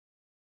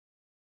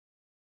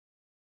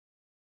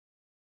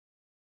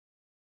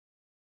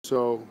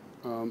So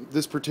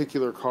this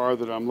particular car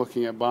that I'm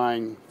looking at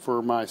buying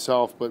for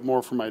myself, but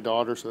more for my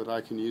daughter so that I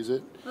can use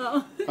it.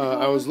 Oh.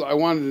 I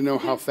wanted to know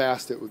how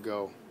fast it would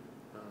go.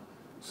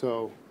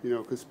 So,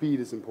 because speed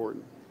is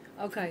important.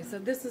 Okay, so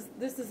this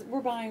is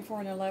we're buying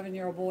for an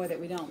 11-year-old boy that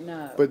we don't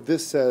know. But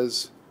this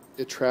says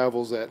it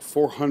travels at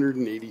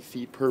 480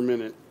 feet per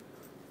minute.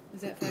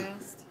 Is that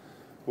fast?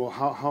 Well,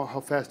 how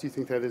fast do you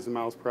think that is in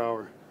miles per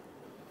hour?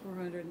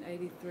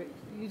 483.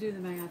 You do the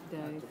math,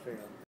 Dave.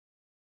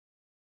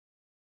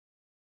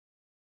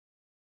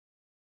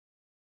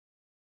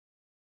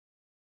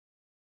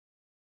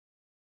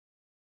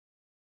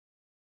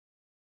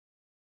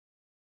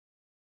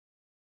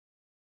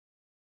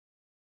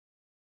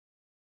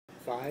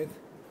 Five,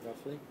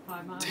 roughly.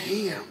 5 miles.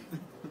 Damn,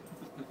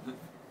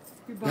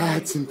 You're buying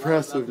that's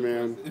impressive,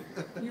 man.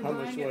 You're How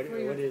buying much? it for What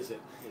your. is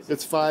it?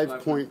 It's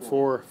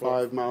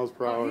 5.45 miles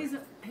per Oh, hour. he's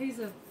a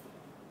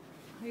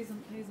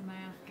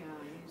math guy.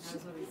 He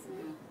knows what he's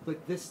doing.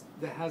 But this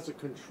that has a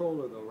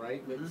controller though,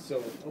 right? Mhm.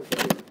 So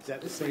okay, is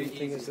that the same pretty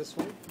thing as easy. this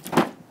one?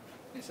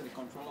 Is it a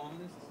control on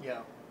this?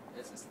 Yeah.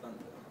 It's a standard.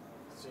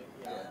 So,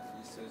 Yeah.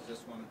 So it's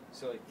just one.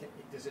 So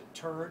does it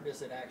turn?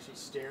 Does it actually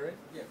steer it?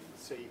 Yeah.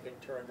 So you can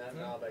turn that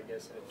knob, I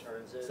guess, and it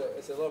turns it. So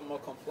it's a lot more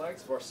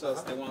complex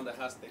versus the one that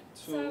has the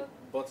two So-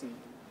 button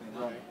thing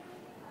on Right. it.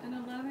 An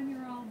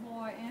 11-year-old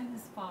boy and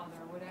his father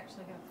would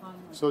actually have fun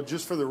with So it.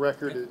 just for the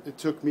record, it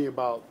took me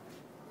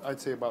I'd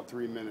say about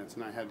 3 minutes,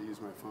 and I had to use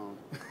my phone.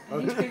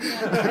 And you figured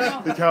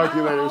out- The I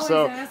calculator. always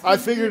So ask I you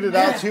to figured do it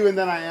out that. too, and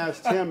then I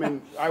asked him,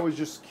 and I was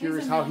just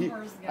curious a how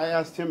numbers guy. I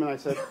asked him, and I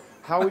said,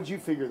 "How would you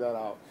figure that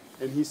out?"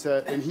 And he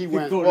said, and he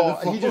went, go to the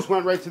 "Well, he just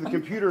went right to the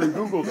computer and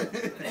Googled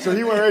it." So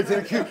he went right to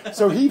the computer.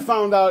 So he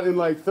found out in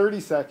like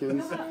 30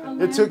 seconds. You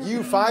want a It took you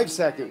Lamborghini. 5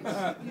 seconds.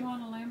 You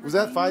want a Lamborghini Was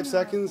that 5 or a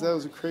seconds? That Porsche?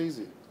 was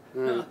crazy.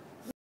 All right.